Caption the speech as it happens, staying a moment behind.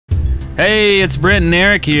Hey, it's Brent and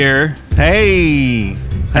Eric here. Hey,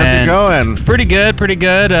 how's it going? Pretty good, pretty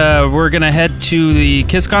good. We're going to head to the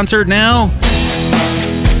Kiss concert now.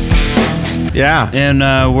 Yeah. And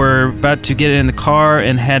we're about to get in the car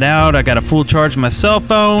and head out. I got a full charge of my cell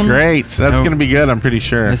phone. Great. That's going to be good, I'm pretty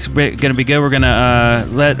sure. It's going to be good. We're going to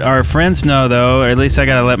let our friends know, though, or at least I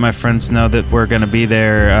got to let my friends know that we're going to be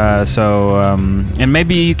there. And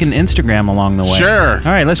maybe you can Instagram along the way. Sure.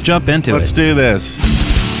 All right, let's jump into it. Let's do this.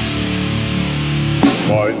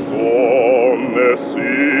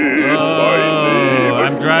 Oh,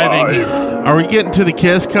 I'm driving. Are we getting to the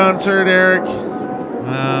Kiss concert, Eric?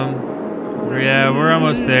 Yeah, we're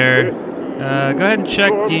almost there. Go ahead and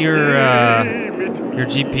check your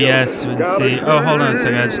GPS and see. Oh, hold on a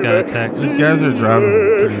second. I just got a text. These guys are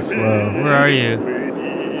driving pretty slow. Where are you?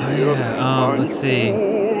 Oh, yeah. Let's see.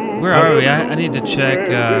 Where are we? I need to check.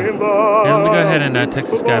 Let me go ahead and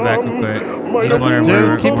text this guy back real quick. He's wondering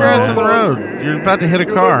where. Dude, keep your eyes on the road. You're about to hit a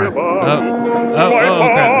car. Oh,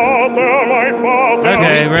 okay.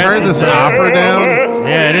 Okay, turn this opera down.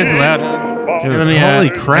 Yeah, it is loud. Dude, Let me, holy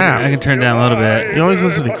crap. I can turn it down a little bit. You always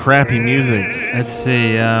listen to crappy music. Let's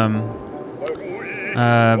see.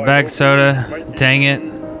 Bag soda. Dang it.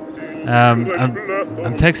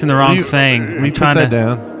 I'm texting the wrong thing. I'm trying put that to.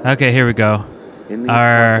 down. Okay, here we go.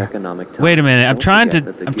 Wait a minute. I'm trying to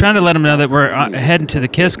let them know that we're heading to the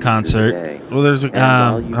Kiss concert. Well, there's a.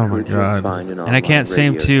 Oh my god. And I can't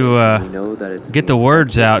seem to get the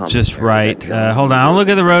words out just right. Hold on. I'll look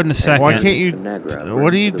at the road in a second. Why can't you?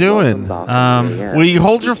 What are you doing? Will you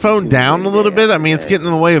hold your phone down a little bit? I mean, it's getting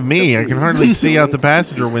in the way of me. I can hardly see out the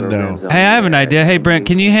passenger window. Hey, I have an idea. Hey, Brent,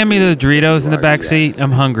 can you hand me those Doritos in the back seat?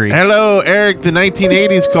 I'm hungry. Hello, Eric. The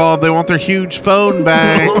 1980s called. They want their huge phone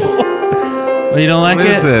back. Well, you don't like it?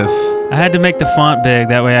 What is this? I had to make the font big.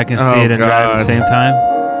 That way I can see it and drive at the same time.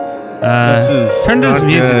 Turn this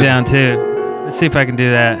music down, too. Let's see if I can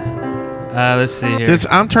do that. Let's see here.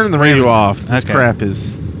 I'm turning the radio off. This crap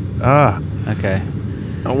is... Okay.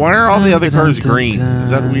 Why are all the other cars green?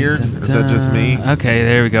 Is that weird? Or is that just me? Okay,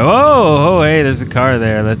 there we go. Oh, hey, there's a car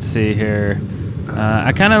there. Let's see here.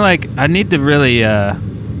 I kind of like... I need to really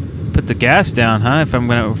put the gas down, huh? If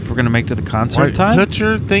we're gonna make it to the concert time. Put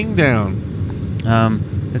your thing down.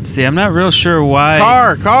 Let's see. I'm not real sure why.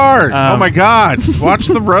 Car! Oh my God! Watch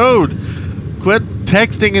the road. Quit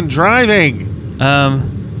texting and driving.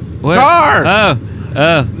 What? Car! Oh.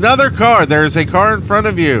 Another car. There's a car in front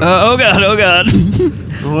of you. Oh God.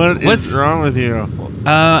 What's wrong with you?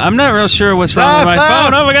 I'm not real sure what's wrong with my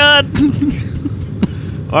phone. Oh my God.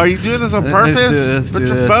 Are you doing this on purpose? Put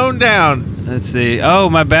your phone down. Let's see. Oh,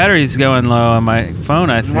 my battery's going low on my phone,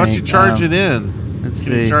 I think. Why don't you charge it in? Let's see.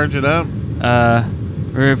 Can you charge it up?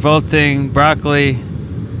 Revolting broccoli.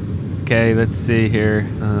 Okay, let's see here.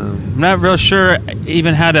 I'm not real sure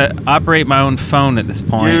even how to operate my own phone at this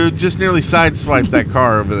point. You just nearly sideswiped that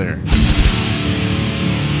car over there.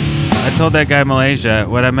 I told that guy Malaysia.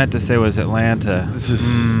 What I meant to say was Atlanta. This is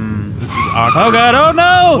awkward. Oh God! Oh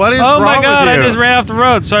no! What is oh wrong my God! with you? I just ran off the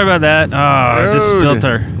road. Sorry about that. Oh, I just spilled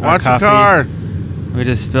our Watch coffee. the car. We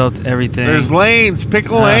just spilled everything. There's lanes. Pick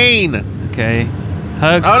a lane. Okay.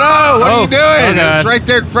 Hugs. Oh no! What are you doing? Oh, God. It's right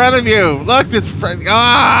there in front of you. Look, it's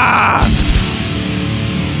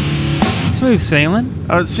Smooth sailing.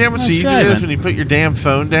 Oh, see how much nice easier it driving. is when you put your damn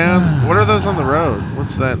phone down? What are those on the road?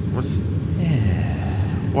 What's that?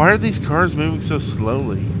 Why are these cars moving so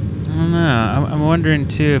slowly? I don't know. I'm wondering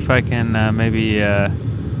too if I can maybe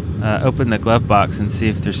open the glove box and see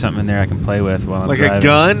if there's something in there I can play with while I'm driving. Like a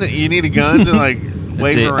gun? You need a gun to like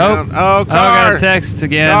wave around? Oh, car! I got a text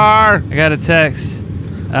again. Car! I got a text.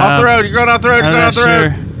 Off the road. You're going off the road. You're going off the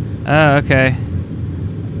road. Oh, okay.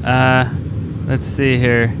 Let's see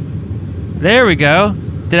here. There we go.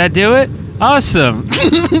 Did I do it? Awesome.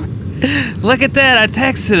 Look at that. I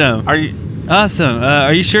texted him. Are you... Awesome.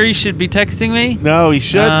 Are you sure you should be texting me? No, he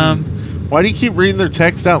shouldn't. Why do you keep reading their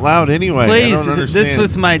text out loud anyway? Please, I don't understand. this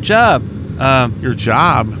was my job. Your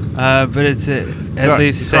job? But it's at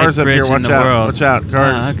least safe cars up bridge here. Watch in the out. world. Watch out,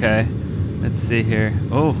 cars. Okay. Let's see here.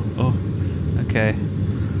 Oh. Okay.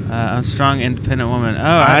 I'm a strong, independent woman.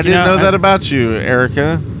 Oh, I didn't know that about you,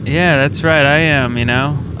 Erica. Yeah, that's right. I am.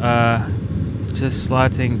 Just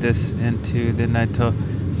slotting this into the night.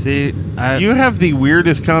 See, you have the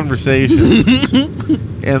weirdest conversations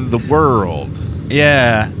in the world.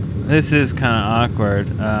 Yeah, this is kind of awkward.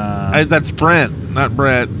 That's Brent, not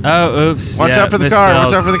Brett. Oh, oops. Watch out for the car.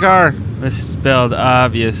 Watch out for the car. Misspelled,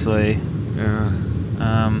 obviously. Yeah.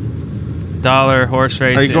 Dollar horse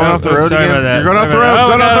racing. Are you going off the road sorry again? about that. You're going off the road. Oh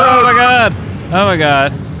my God. Oh my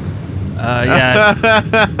God. Yeah.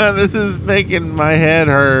 This is making my head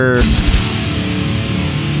hurt.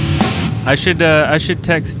 I should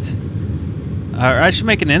text, or I should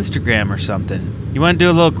make an Instagram or something. You want to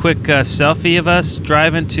do a little quick selfie of us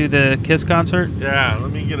driving to the Kiss concert? Yeah,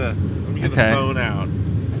 let me get the phone out.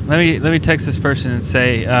 Let me text this person and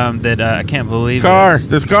say that I can't believe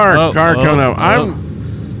this car coming up.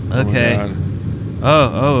 Okay.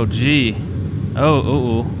 Oh, gee.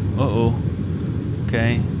 Oh.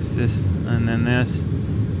 Okay, it's this and then this.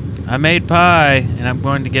 I made pie and I'm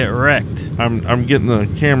going to get wrecked. I'm getting the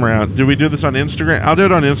camera out. Do we do this on Instagram? I'll do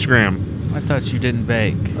it on Instagram. I thought you didn't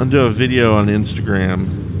bake. I'll do a video on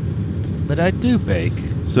Instagram. But I do bake.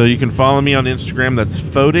 So you can follow me on Instagram. That's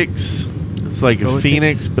Fotix. It's like Fotix? a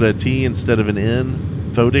phoenix, but a T instead of an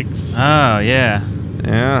N. Fotix. Oh, yeah.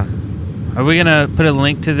 Yeah. Are we going to put a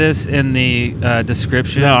link to this in the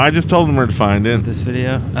description? No, I just told them where to find it. This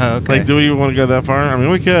video? Oh, okay. Like, do we want to go that far? I mean,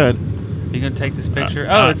 we could. You going to take this picture?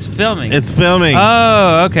 It's filming. It's filming.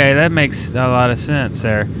 Oh, okay. That makes a lot of sense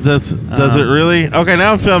there. Does it really? Okay,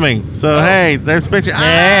 now I'm filming. So, hey, there's a picture.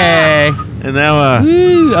 Hey. And now,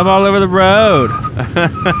 woo, I'm all over the road.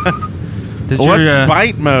 What's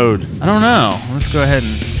fight mode? I don't know. Let's go ahead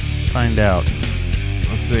and find out.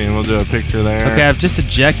 Let's see. We'll do a picture there. Okay, I've just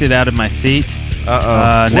ejected out of my seat.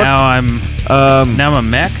 Now I'm a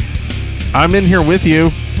mech. I'm in here with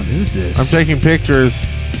you. What is this? I'm taking pictures.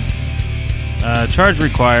 Charge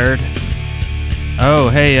required. Oh,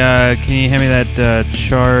 hey, can you hand me that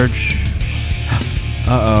charge?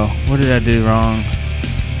 What did I do wrong?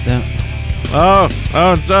 Oh,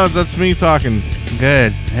 that's me talking.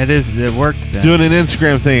 Good. It worked then. Doing an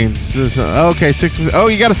Instagram thing. Okay, 6. Oh,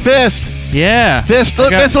 you got a fist. Yeah. Fist.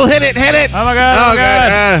 Look, missile. Hit it. Oh my god. Oh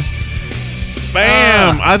god.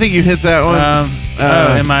 Bam. I think you hit that one.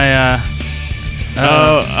 Am I?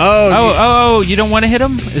 You don't want to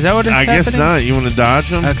him? Is that what it's happening? I guess not. You want to dodge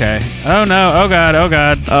him? Okay. Oh no. Oh god.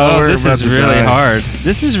 Oh, this is really hard.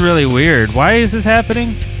 This is really weird. Why is this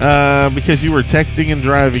happening? Because you were texting and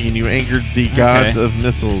driving and you angered the gods of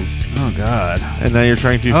missiles. Oh god. And now you're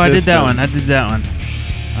trying to. I did that one.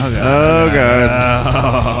 Oh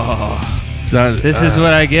god. This is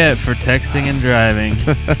what I get for texting and driving.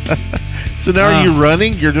 So now are you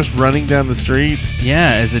running? You're just running down the street?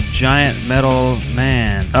 Yeah, as a giant metal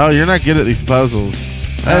man. Oh, you're not good at these puzzles.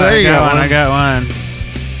 There you go. I got one.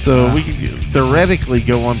 So we could theoretically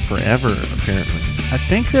go on forever, apparently. I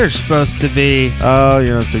think there's supposed to be... Oh,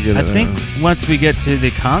 you're not so good at that. I think once we get to the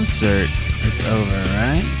concert, it's over,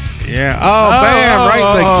 right? Yeah. Oh, bam! Right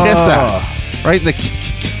in the kissa. Right in the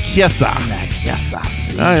kissa.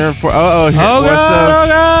 Oh, you're for. Oh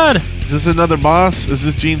god! Is this another boss? Is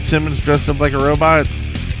this Gene Simmons dressed up like a robot?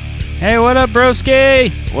 Hey, what up,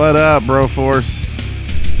 broski? What up, bro force?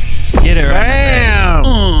 Get it right.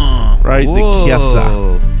 Bam! Right in the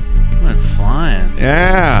kissa. Went flying.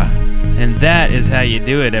 Yeah. And that is how you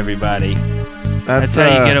do it, everybody. That's how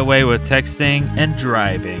you get away with texting and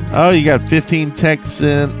driving. Oh, you got 15 text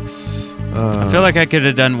cents. I feel like I could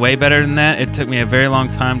have done way better than that. It took me a very long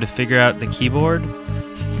time to figure out the keyboard.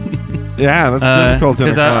 Yeah, that's difficult.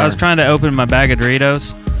 Because I was trying to open my bag of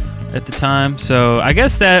Doritos at the time. So I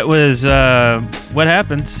guess that was what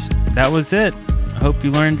happens. That was it. I hope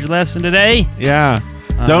you learned your lesson today. Yeah.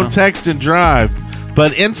 Don't text and drive,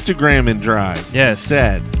 but Instagram and drive. Yes.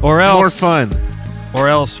 Instead. Or it's else. more fun. Or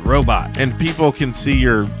else robot. And people can see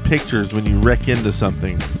your pictures when you wreck into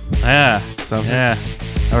something. Yeah. Something. Yeah.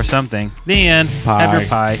 Or something. The end. Pie. Have your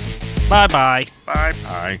pie. Bye-bye.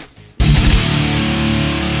 Bye-bye.